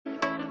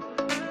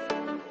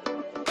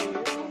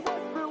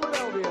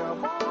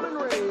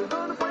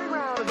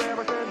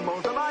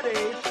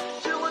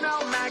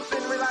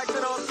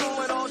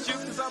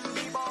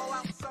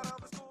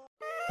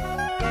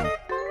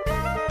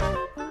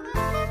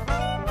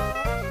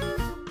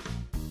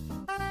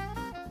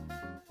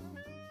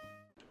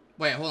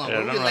Wait, hold on. Yeah,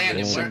 Where we don't run the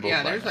landed? symbol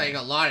Yeah, there's button.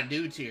 like a lot of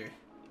dudes here.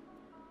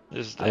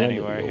 Just I landed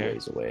anywhere a little here.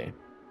 ways away.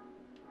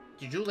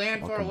 Did you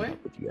land I'll far come away?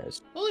 up with you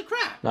guys. Holy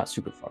crap! Not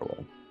super far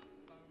away.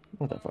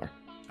 Not that far.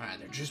 Alright,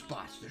 they're just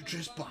bots. They're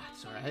just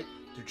bots, alright?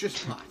 They're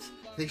just bots.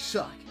 They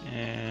suck.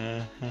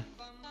 Yeah. Yeah,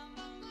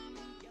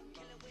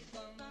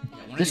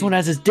 This one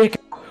has his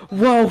dick.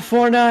 Whoa,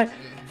 Fortnite!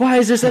 Why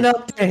is this an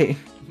update?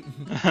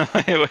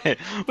 wait.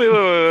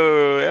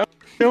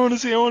 I want to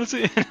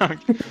see.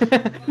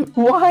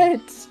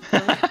 What?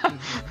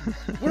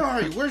 Where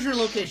are you? Where's your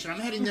location? I'm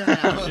heading there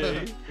now.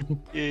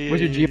 What's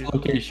your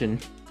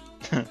geolocation?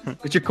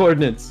 What's your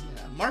coordinates?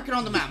 Yeah, mark it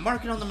on the map.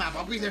 Mark it on the map.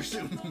 I'll be there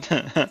soon.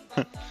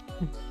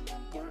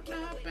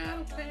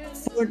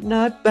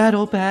 Fortnite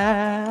Battle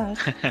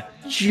Pass.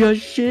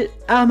 Just shit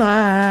on my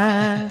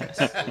ass.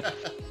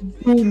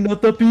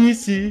 Not the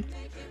PC.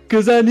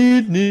 Cause I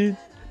need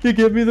to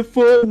give me the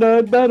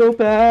Fortnite Battle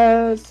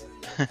Pass.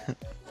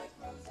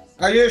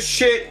 I just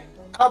shit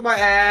out my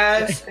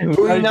ass.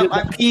 Bring up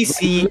my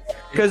PC.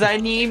 Cause I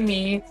need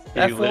me.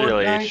 He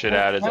literally ate shit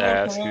out his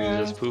ass. He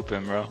was just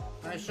pooping, bro.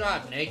 Nice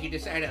shot, Nick. You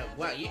decided,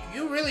 well,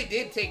 you really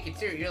did take it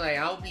serious. You're like,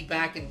 I'll be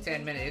back in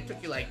 10 minutes. It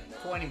took you like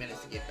 20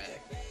 minutes to get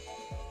back.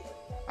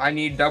 I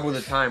need double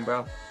the time,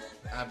 bro.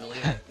 I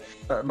believe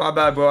it. My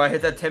bad, bro. I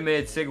hit that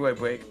 10-minute cigarette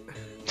break.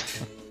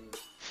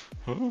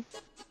 Oh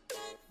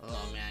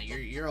man,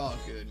 you're all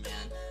good, man.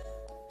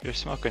 If you're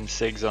smoking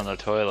cigs on the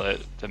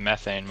toilet, the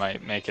methane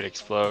might make it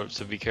explode,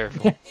 so be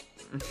careful.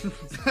 You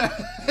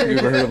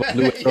ever heard of a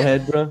blue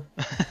arrowhead, bro?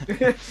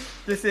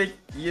 Just like,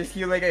 you just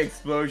hear like an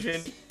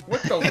explosion.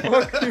 What the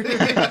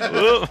fuck?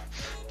 Whoa.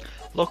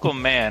 Local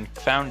man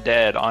found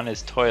dead on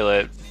his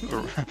toilet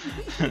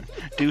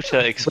due to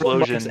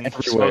explosion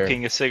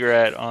smoking a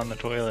cigarette on the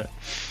toilet.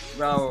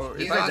 Bro,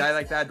 if He's I on- die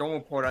like that, don't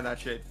report on that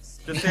shit.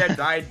 Just say I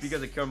died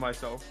because I killed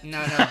myself. No.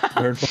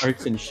 Bird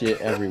farts and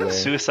shit everywhere.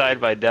 Suicide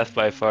by death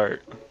by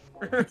fart.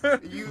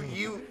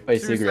 You. By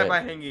Suicide cigarette.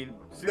 by hanging.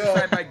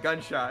 Suicide by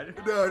gunshot.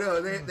 No.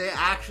 They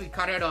actually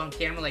caught it on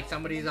camera, like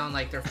somebody's on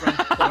like their front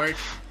porch.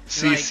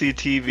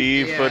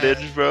 CCTV Yeah,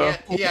 footage, bro.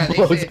 Yeah,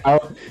 Blows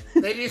out.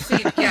 they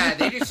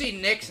just see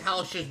Nick's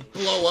house just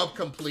blow up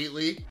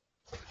completely.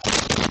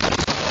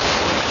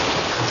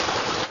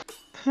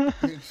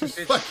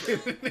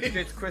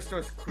 It's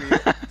crystal clear.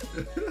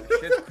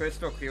 It's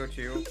crystal clear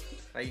too.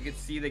 Like you can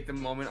see like the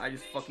moment I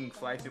just fucking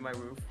fly through my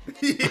roof.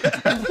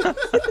 Yeah.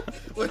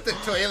 With the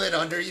toilet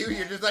under you,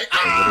 you're just like,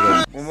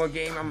 ah! One more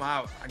game, I'm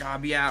out. I gotta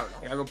be out.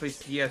 I gotta go play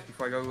PS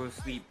before I go to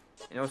sleep.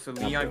 And also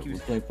Leon We're keeps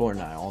playing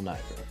Fortnite all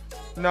night,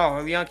 bro.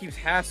 no, Leon keeps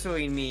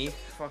hassling me.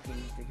 Fucking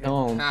dickhead.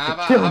 No,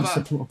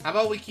 How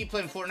about we keep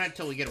playing Fortnite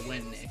till we get a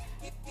win, Nick?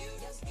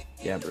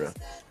 Yeah, bro.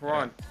 Hold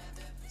on.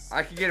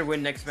 I could get a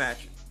win next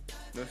match.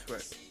 No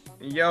sweat.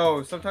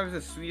 Yo, sometimes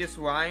the sweetest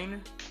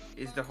wine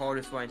is the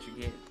hardest wine to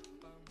get.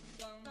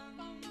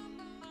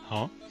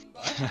 Huh?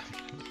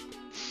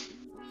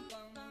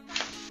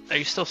 Are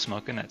you still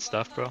smoking that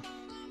stuff, bro?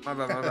 My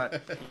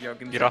bad. Yo,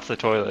 give me Get some. off the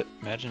toilet.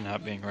 Imagine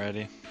not being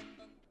ready.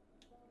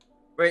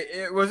 Wait,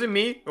 it wasn't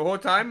me the whole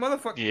time,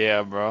 motherfucker.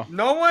 Yeah, bro.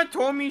 No one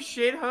told me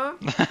shit, huh?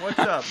 What's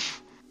up?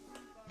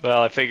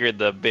 Well, I figured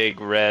the big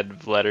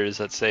red letters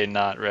that say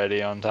 "not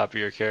ready" on top of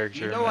your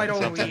character. You know I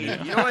meant don't something.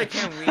 read. You know I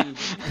can't read.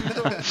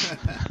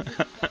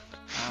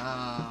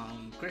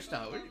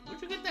 Krista, where'd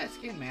you get that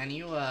skin, man?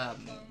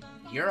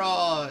 You're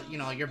all,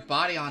 your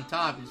body on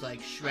top is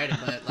like shredded,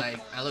 but like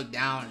I look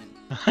down and.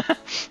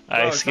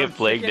 I Bro, skipped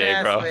some leg day,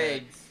 chicken-ass bro.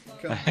 legs.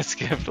 I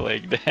skipped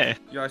leg day.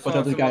 Yo, I What's saw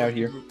up, this guy someone- out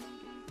here?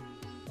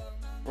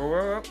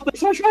 Whoa.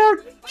 It's my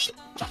shirt!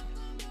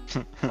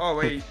 Oh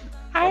wait.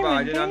 Hold on,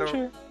 I did not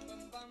know.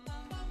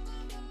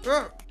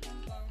 Oh.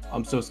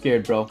 I'm so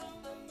scared, bro.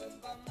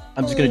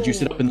 I'm just gonna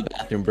juice it up in the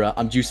bathroom, bro.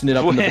 I'm juicing it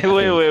up in the Wait,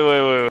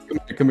 bathroom.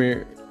 wait. Come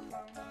here.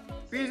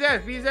 Beat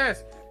his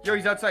ass. Yo,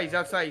 he's outside.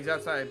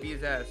 Beat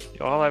his ass.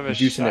 Y'all have a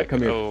Juicing shot. it,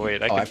 come here. Oh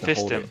wait, I Oh, I can have to fist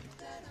hold him.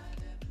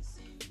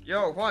 it.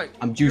 Yo, what?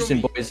 I'm Kill juicing,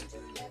 me. boys.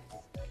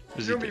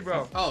 Is Kill he me,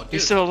 bro. Oh, dude.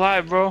 He's still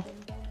alive, bro.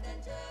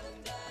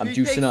 I'm He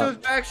takes juicing those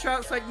up. back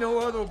shots like no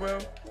other, bro.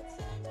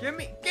 Get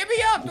me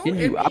up. Don't Can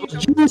hit you? me. I was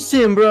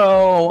juicing,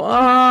 bro.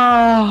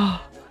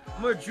 Ah.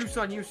 I'm gonna juice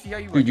on you. See how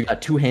you Dude, you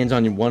got two hands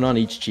on you, one on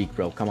each cheek,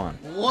 bro. Come on.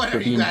 What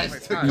are you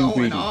guys Oh my God. going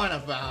Greedy. on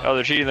about? Oh,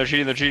 they're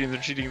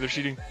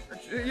cheating.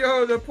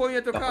 Yo, they're pointing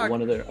at the Got cock.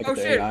 one of their. I Oh got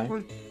the shit.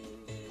 AI.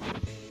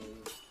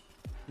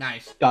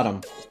 Nice. Got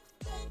him.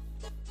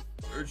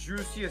 The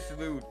juiciest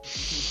loot.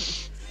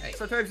 Hey.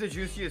 Sometimes the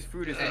juiciest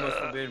fruit is the most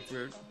forbidden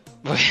fruit.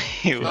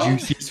 Wait, Oh.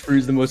 Juiciest fruit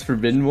is the most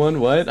forbidden one.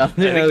 What? I I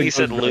think he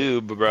said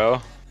lube,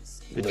 bro.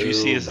 The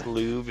juiciest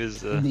lube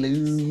is the.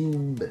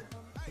 Lube.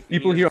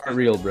 People here aren't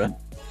real, bro.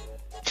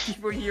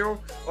 People here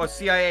or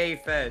CIA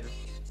Fed.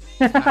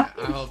 I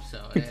hope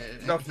so.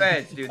 The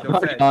feds, dude. I'm The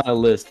already feds. on a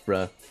list,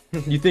 bro.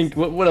 You think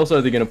what else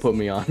are they gonna put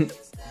me on?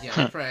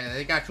 Yeah,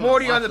 they got you I'm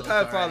already on the watch list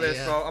pedophile already, list,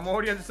 yeah. bro. I'm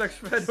already on the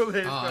sexual pedo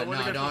list, Oh bro. What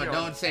are they no, gonna put me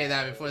on? don't say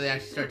that before they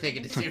actually start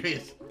taking it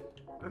serious.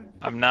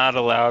 I'm not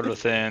allowed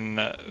within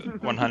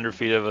 100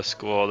 feet of a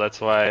school.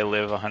 That's why I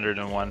live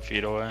 101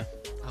 feet away.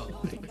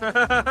 Oh my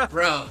God.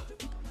 Bro,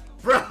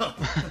 Bro.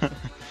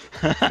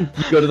 You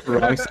go to the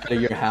wrong side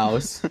of your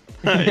house.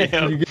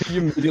 Yeah. you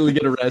immediately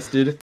get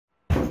arrested.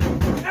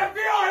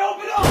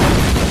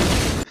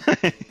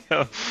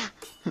 Yo.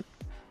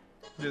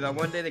 Dude, that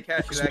one day they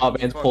catch you. Swap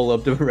bands pull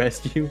up to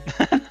arrest you.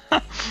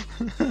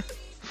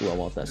 Ooh, I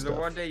want that Dude, the stuff.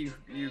 one day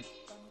you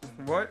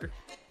what?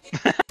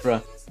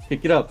 Bruh,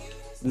 pick it up.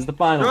 This is the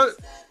final.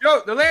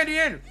 Yo, the landing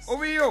in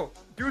over here.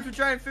 Dude with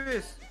giant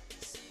fist.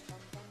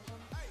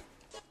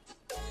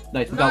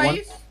 Nice, we got one.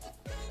 Nice.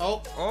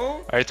 Oh.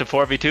 Alright, it's a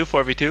 4v2,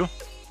 4v2.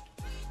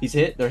 He's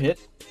hit, they're hit.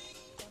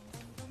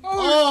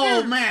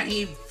 Oh man,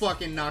 he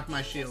fucking knocked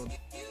my shield.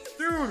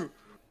 Dude,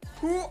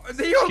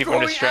 they are Keep him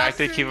going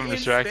distracted, keep him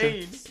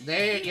distracted. insane.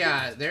 They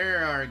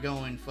are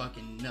going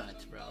fucking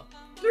nuts, bro.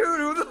 Dude,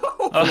 who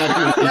the I'm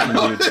not doing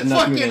anything, dude. I'm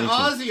not doing Fucking anything.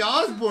 Ozzy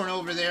Osbourne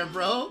over there,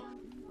 bro.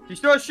 He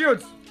still has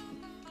shields.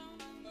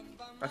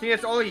 I think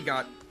that's all he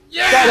got.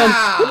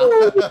 Yeah!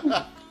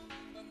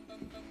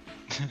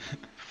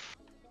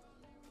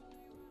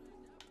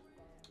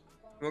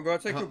 You wanna go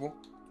outside, Kubo? You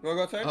wanna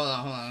go outside? Hold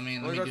on.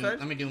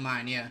 Let me do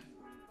mine. Yeah.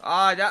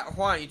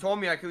 Juan, you told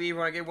me I could leave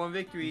when I get one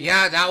victory.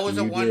 Yeah, that was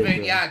a You one did, vid.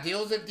 bro. Yeah,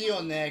 deal's a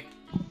deal, Nick.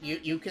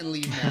 You can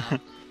leave now.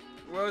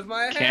 Where's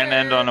my head? Can't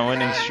end on a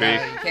winning streak.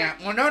 You can't.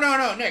 Well,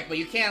 no, Nick. But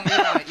you can't leave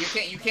on it.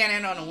 You can't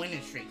end on a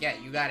winning streak. Yeah,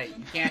 you got it.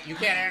 You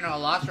can't end on a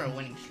loss or a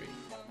winning streak.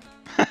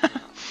 I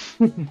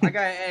got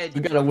an edge.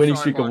 You got a winning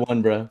Sorry, streak of Juan.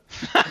 one, bro.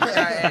 I got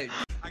an edge.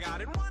 I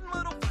got in one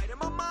little fight and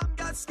my mom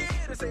got scared.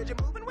 I said, you're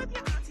moving with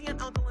your auntie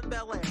and uncle in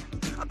Bel Air.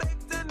 I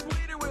begged and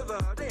pleaded with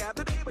her day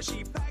after day, but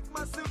she